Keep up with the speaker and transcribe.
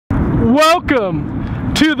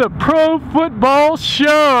Welcome to the Pro Football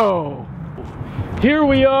Show. Here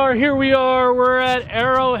we are, we're at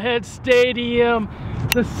Arrowhead Stadium,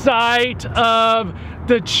 the site of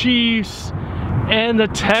the Chiefs and the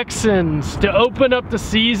Texans to open up the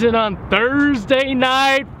season on Thursday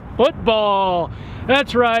Night Football.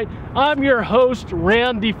 That's right, I'm your host,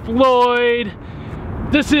 Randy Floyd.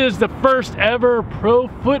 This is the first ever Pro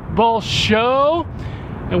Football Show,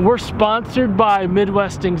 and we're sponsored by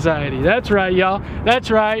Midwest Anxiety. That's right, y'all. That's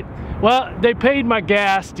right. Well, they paid my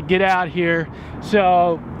gas to get out here,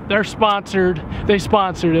 so they're sponsored. They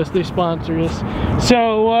sponsored us.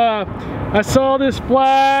 So I saw this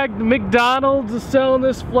flag. McDonald's is selling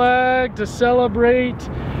this flag to celebrate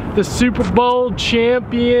the Super Bowl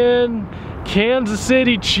champion Kansas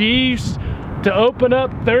City Chiefs to open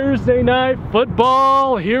up Thursday Night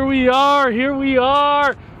Football. Here we are.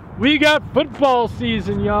 We got football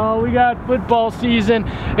season, y'all. We got football season.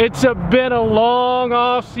 It's been a long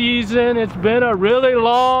off season. It's been a really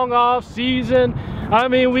long off season. I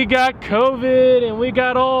mean, we got COVID and we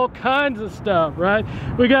got all kinds of stuff, right?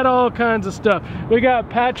 We got all kinds of stuff. We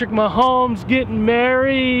got Patrick Mahomes getting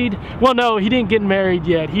married. Well, no, he didn't get married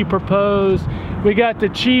yet. He proposed. We got the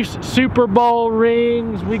Chiefs Super Bowl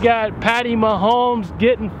rings. We got Patty Mahomes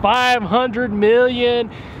getting $500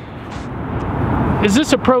 million. Is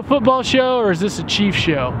this a pro football show or is this a Chiefs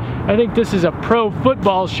show? I think this is a pro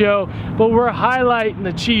football show, but we're highlighting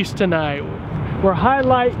the Chiefs tonight. We're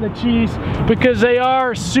highlighting the Chiefs because they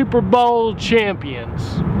are Super Bowl champions.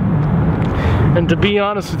 And to be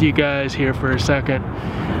honest with you guys here for a second,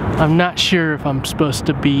 I'm not sure if I'm supposed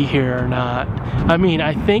to be here or not. I mean,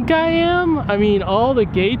 I think I am. I mean, all the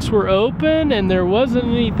gates were open and there wasn't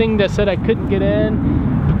anything that said I couldn't get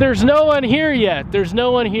in. But there's no one here yet. There's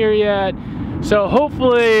no one here yet. So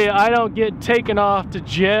hopefully I don't get taken off to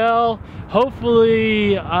jail.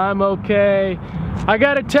 Hopefully I'm okay. I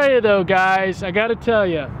gotta tell you though, guys, you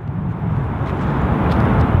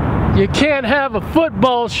can't have a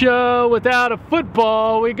football show without a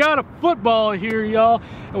football. We got a football here, y'all,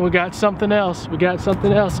 and we got something else. You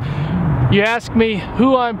ask me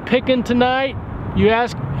who I'm picking tonight?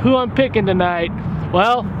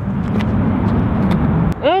 Well,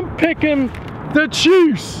 I'm picking the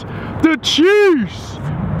Chiefs. The Chiefs!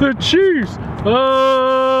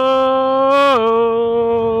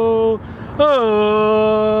 Oh!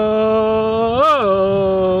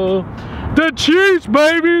 The Chiefs,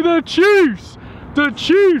 baby! The Chiefs! The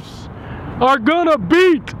Chiefs are gonna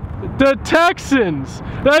beat the Texans.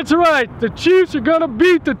 That's right, the Chiefs are gonna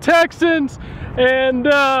beat the Texans, and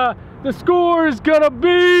the score is gonna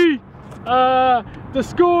be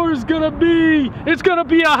it's gonna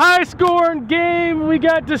be a high-scoring game. We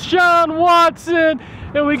got Deshaun Watson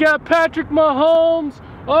and we got Patrick Mahomes.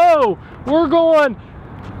 Oh, we're going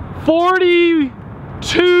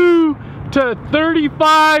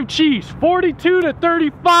 42-35 Chiefs.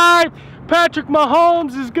 42-35. Patrick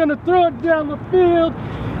Mahomes is gonna throw it down the field.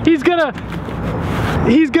 He's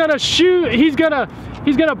gonna shoot. He's gonna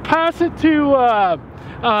pass it to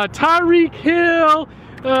Tyreek Hill,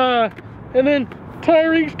 and then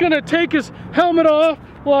Tyreek's gonna take his helmet off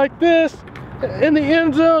like this in the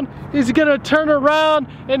end zone. He's gonna turn around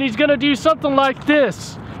and he's gonna do something like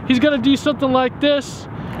this.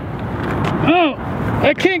 Oh,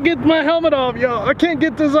 I can't get my helmet off, y'all. I can't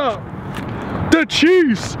get this off. The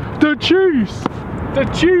Chiefs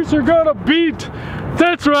are gonna beat,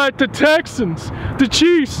 that's right, the Texans, the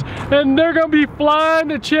Chiefs, and they're gonna be flying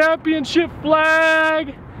the championship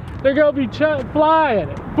flag. They're gonna be flying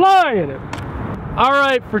it. All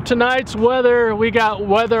right, for tonight's weather, we got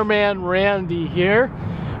Weatherman Randy here.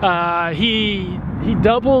 He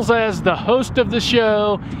doubles as the host of the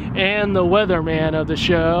show and the weatherman of the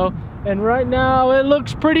show. And right now it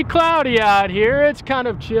looks pretty cloudy out here. It's kind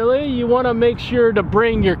of chilly. You want to make sure to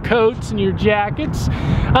bring your coats and your jackets.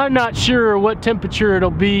 I'm not sure what temperature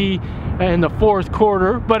it'll be in the fourth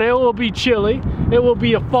quarter, but it will be chilly. It will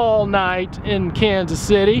be a fall night in Kansas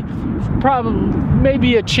City. Probably,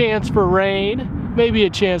 maybe a chance for rain. Might be a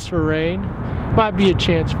chance for rain.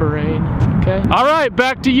 Okay. All right,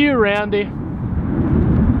 back to you, Randy.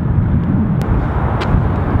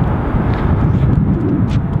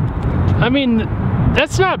 I mean,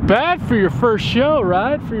 that's not bad for your first show,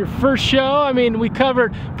 right? For your first show, I mean, we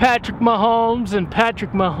covered Patrick Mahomes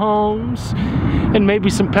and maybe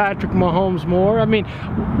some Patrick Mahomes more. I mean,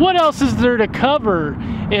 what else is there to cover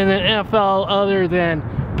in the NFL other than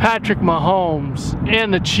Patrick Mahomes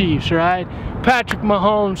and the Chiefs, right? Patrick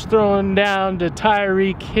Mahomes throwing down to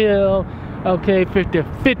Tyreek Hill, okay,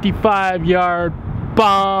 55-yard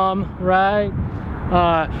bomb, right?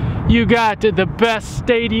 You got the best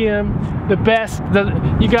stadium,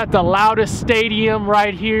 you got the loudest stadium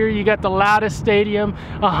right here. You got the loudest stadium,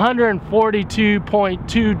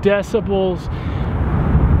 142.2 decibels.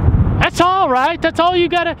 That's all right. That's all you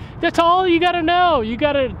gotta know. You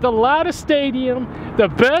got the loudest stadium, the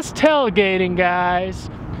best tailgating, guys.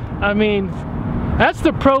 I mean, that's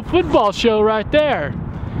the pro football show right there.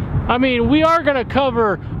 I mean, we are going to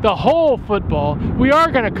cover the whole football. We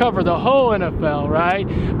are going to cover the whole NFL, right?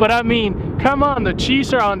 But I mean, come on, the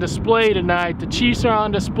Chiefs are on display tonight. The Chiefs are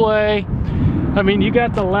on display. I mean, you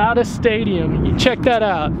got the loudest stadium. You check that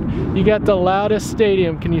out. You got the loudest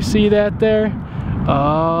stadium. Can you see that there?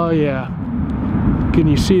 Oh, yeah. Can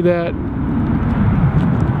you see that?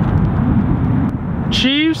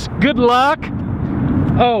 Chiefs, good luck.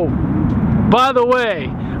 Oh, by the way,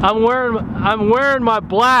 I'm wearing my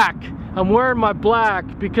black. I'm wearing my black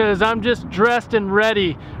because I'm just dressed and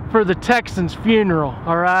ready for the Texans funeral,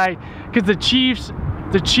 all right? Because the Chiefs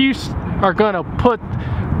are gonna put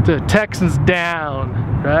the Texans down,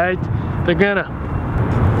 right? They're gonna.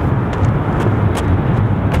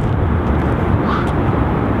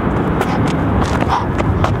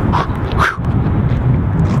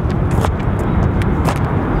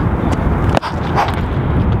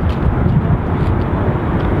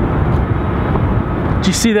 Did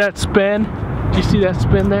you see that spin? Did you see that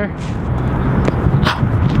spin there?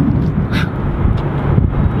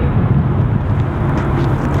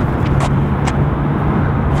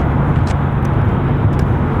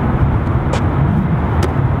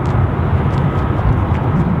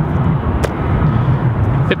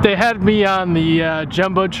 If they had me on the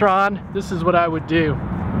Jumbotron, this is what I would do.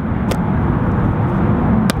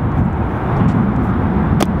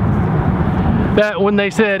 That when they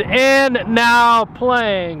said, and now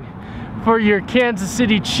playing for your Kansas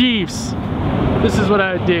City Chiefs, this is what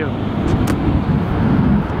I would do.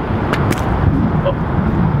 Oh.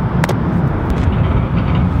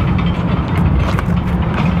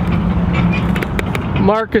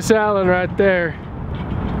 Marcus Allen right there.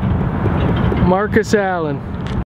 Marcus Allen.